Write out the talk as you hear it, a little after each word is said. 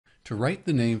To write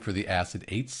the name for the acid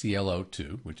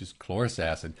HClO2, which is chlorous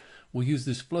acid, we'll use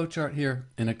this flowchart here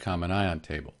in a common ion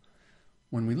table.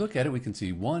 When we look at it, we can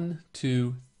see 1,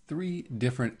 2, 3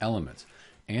 different elements,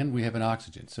 and we have an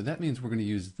oxygen. So that means we're going to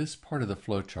use this part of the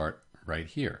flowchart right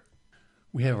here.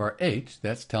 We have our H,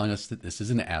 that's telling us that this is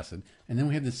an acid, and then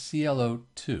we have the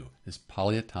ClO2, this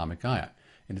polyatomic ion.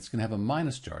 And it's going to have a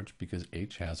minus charge because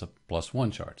H has a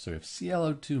 +1 charge. So we have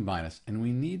ClO2 minus, and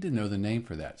we need to know the name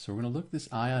for that. So we're going to look this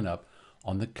ion up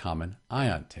on the common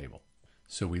ion table.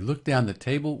 So we look down the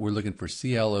table, we're looking for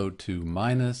ClO2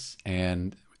 minus,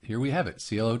 and here we have it,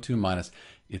 ClO2 minus.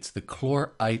 It's the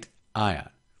chlorite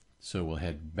ion. So we'll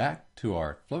head back to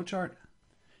our flowchart,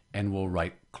 and we'll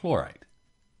write chlorite.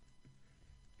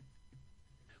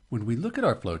 When we look at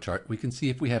our flowchart, we can see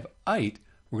if we have ite,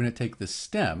 we're going to take the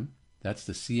stem, that's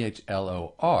the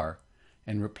CHLOR,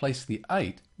 and replace the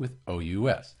ite with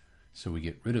OUS. So we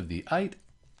get rid of the ite,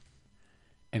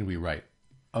 and we write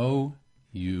OUS.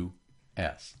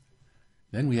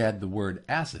 Then we add the word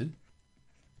acid,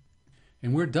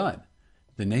 and we're done.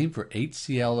 The name for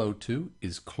HClO2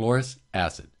 is chlorous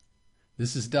acid.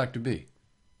 This is Dr. B,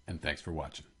 and thanks for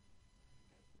watching.